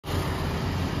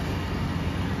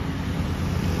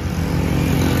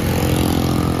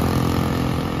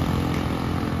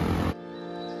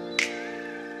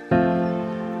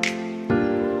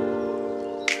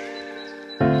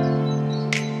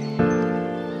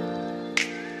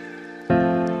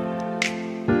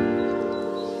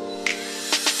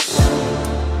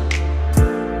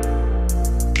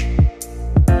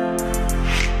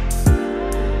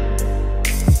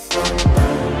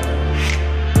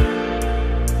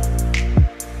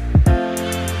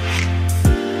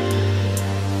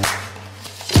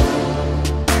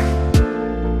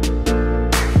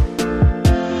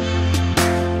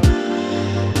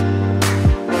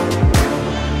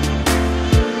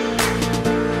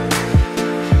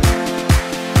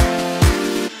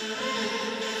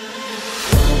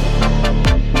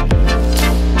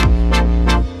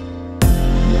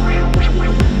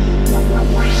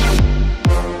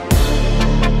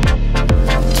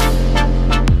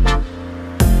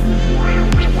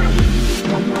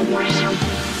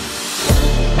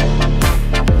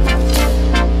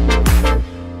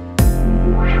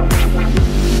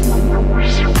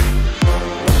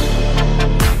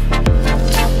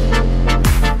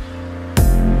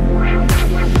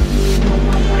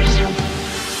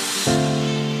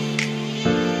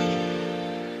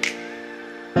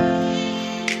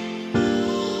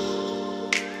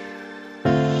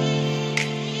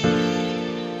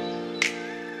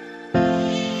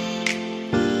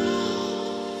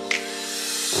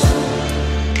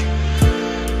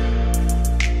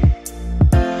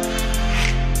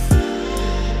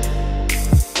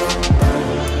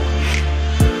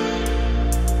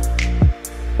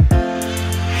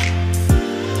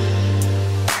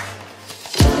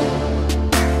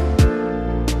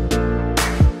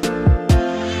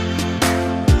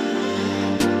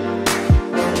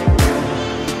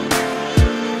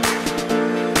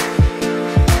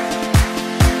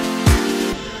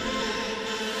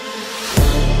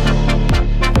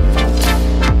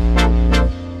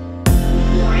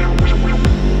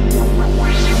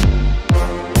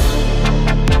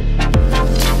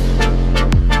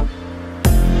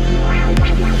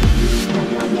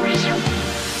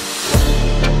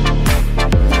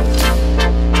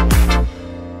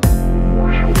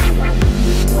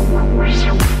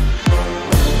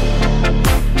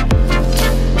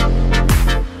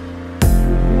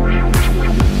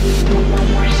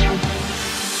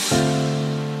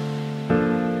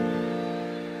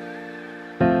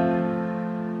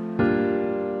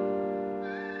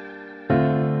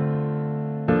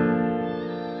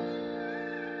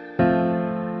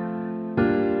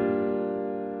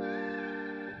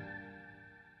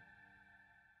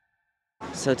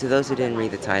So to those who didn't read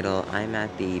the title, I'm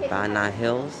at the Bana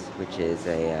Hills, which is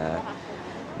a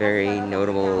very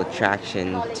notable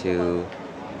attraction to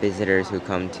visitors who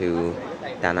come to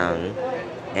Da Nang.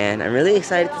 And I'm really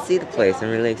excited to see the place. I'm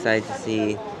really excited to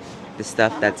see the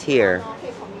stuff that's here.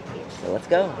 So let's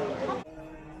go.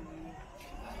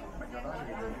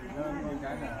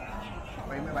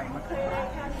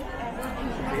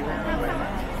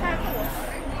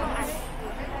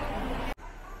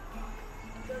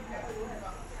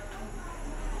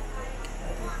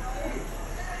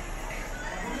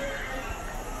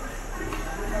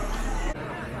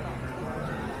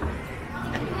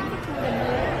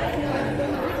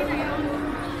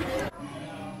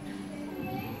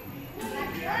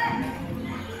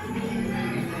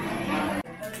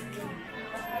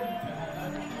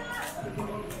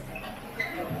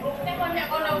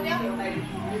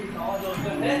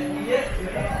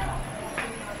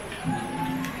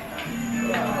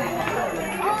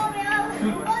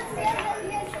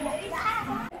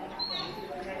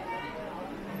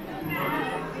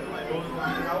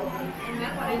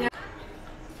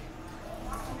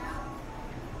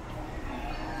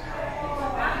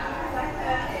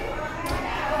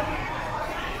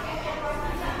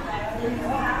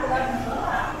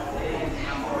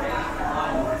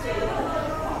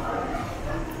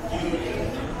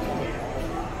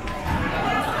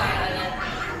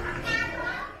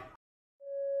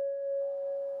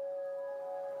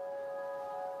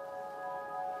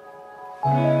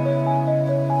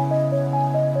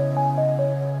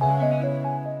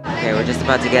 Okay, we're just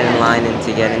about to get in line and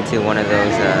to get into one of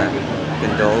those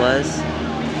gondolas,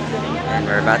 and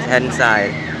we're about to head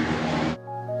inside.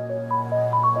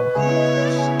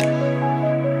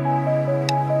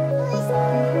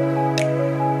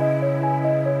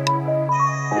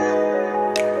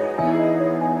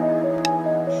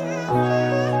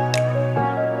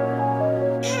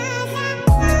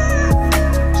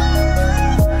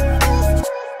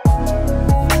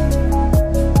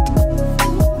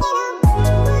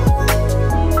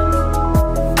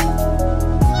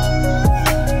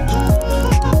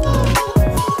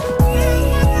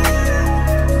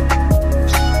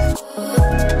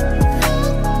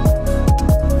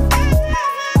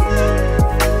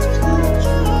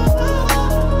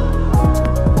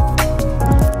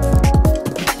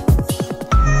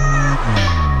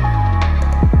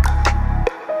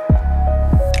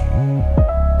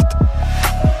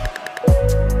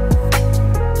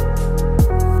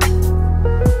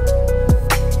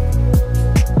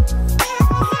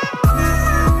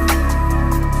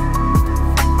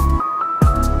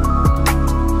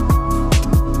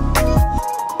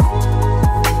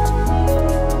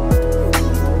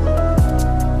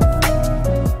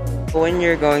 When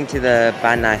you're going to the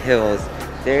Bana Hills,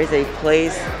 there is a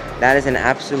place that is an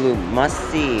absolute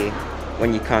must-see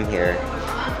when you come here,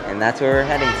 and that's where we're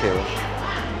heading to.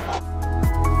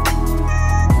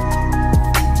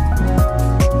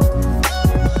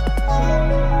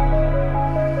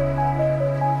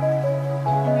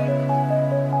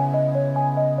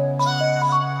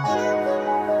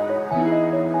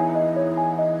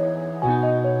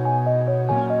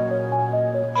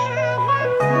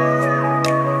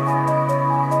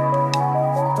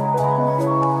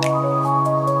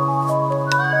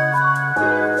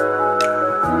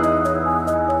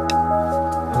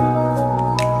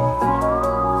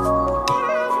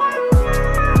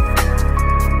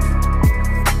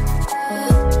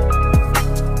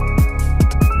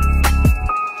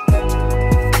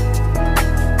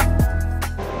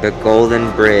 The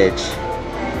Golden Bridge.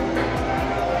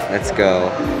 Let's go.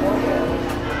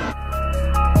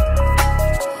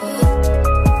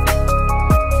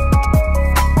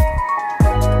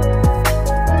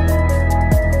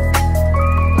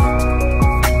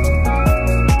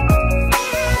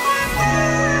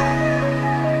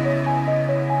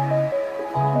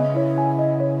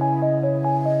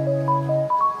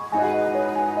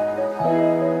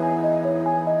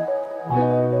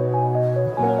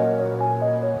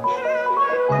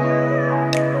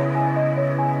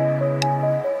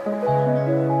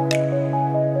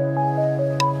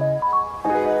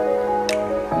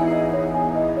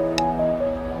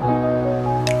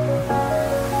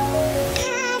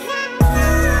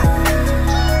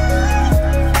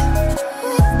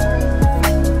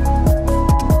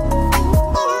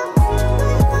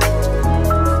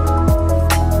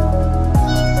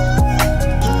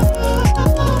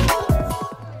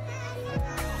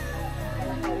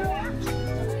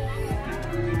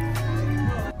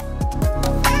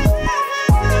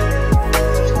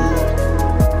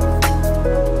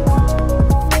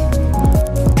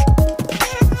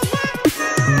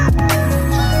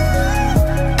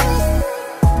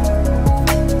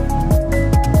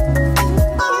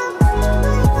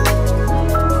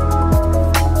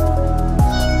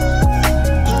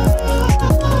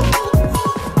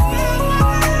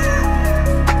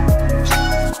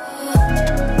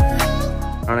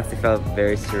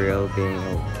 very surreal being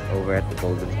over at the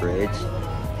Golden Bridge.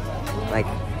 Like,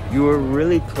 you were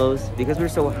really close, because we're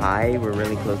so high, we're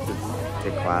really close to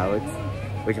the clouds,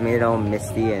 which made it all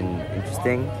misty and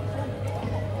interesting.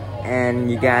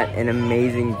 And you got an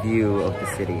amazing view of the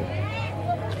city.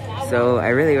 So I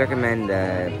really recommend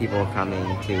people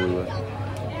coming to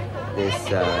this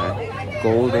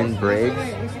Golden Bridge,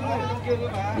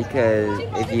 because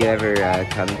if you ever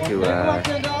come to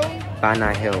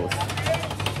Bana Hills.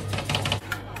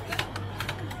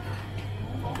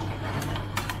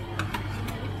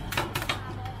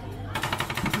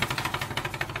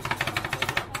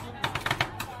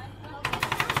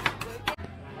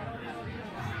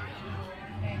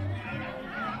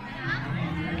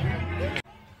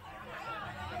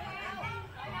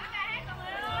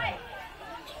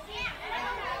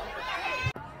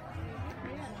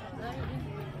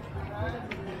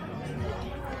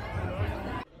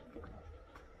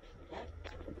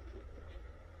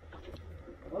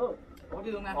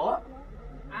 Đường nè.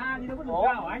 Đi đến bước đường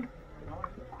cao hả anh?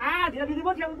 Thì là đi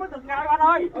bước theo bước đường cao anh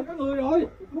ơi. Có người rồi.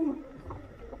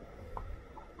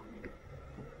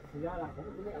 Thì ra là có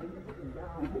một cái đi bước đường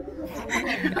cao.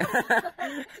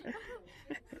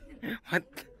 What?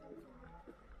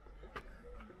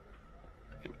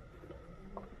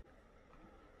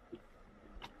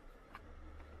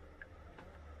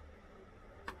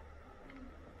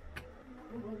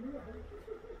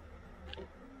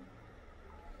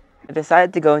 I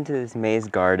decided to go into this maze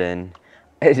garden.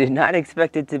 I did not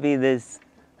expect it to be this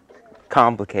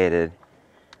complicated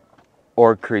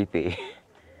or creepy.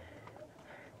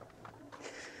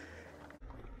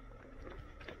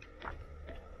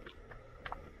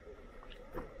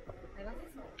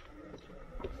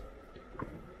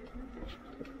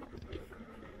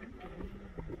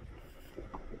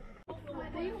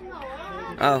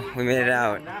 Oh, we made it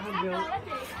out.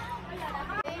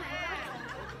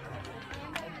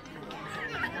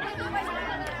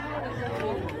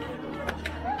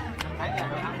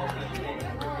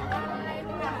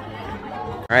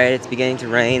 Alright, it's beginning to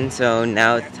rain, so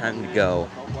now it's time to go.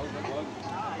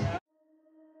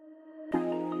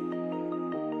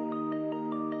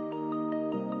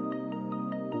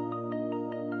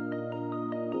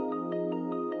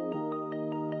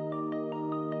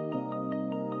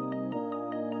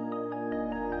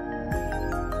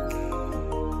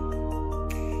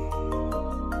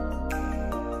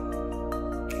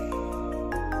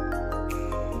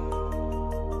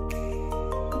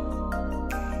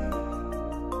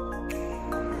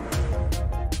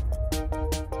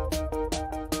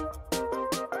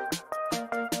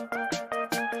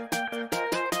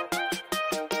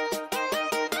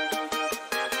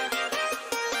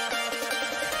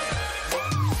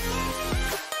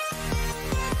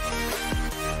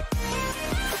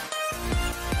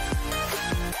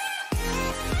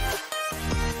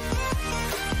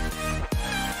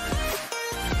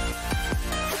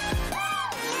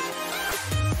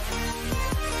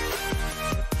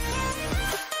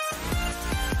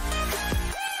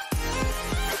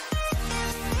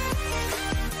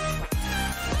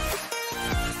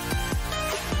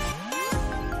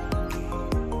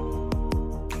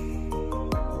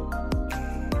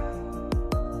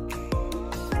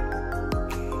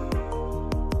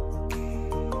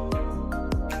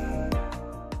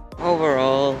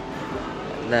 Overall,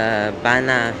 the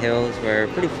Bana Hills were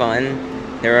pretty fun.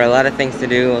 There were a lot of things to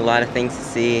do, a lot of things to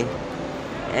see,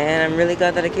 and I'm really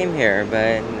glad that I came here,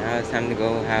 but now it's time to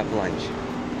go have lunch.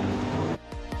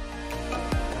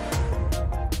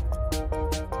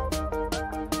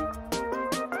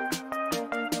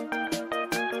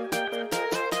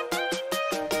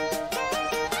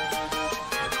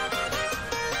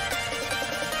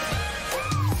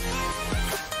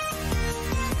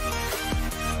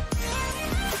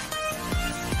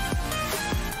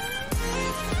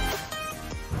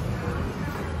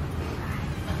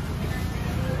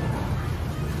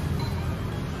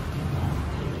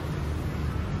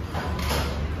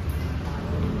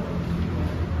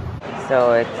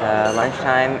 So it's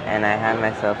lunchtime, and I have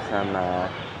myself some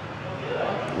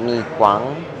mi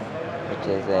guang, which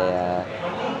is a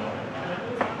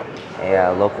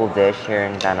local dish here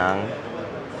in Da Nang.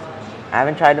 I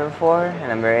haven't tried it before,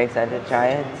 and I'm very excited to try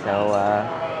it. So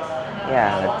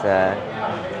yeah,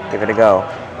 let's give it a go.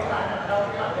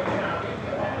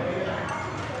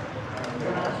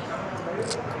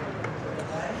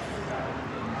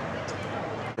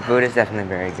 The food is definitely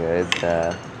very good.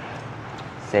 The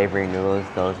savory noodles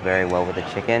goes very well with the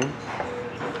chicken,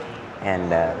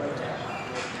 and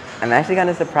I'm actually kind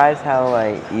of surprised how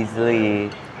easily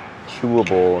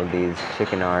chewable these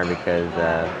chicken are, because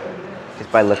just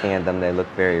by looking at them they look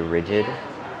very rigid,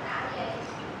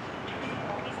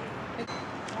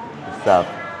 stuff.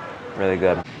 Really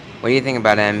good. What do you think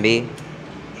about MB?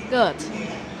 Good.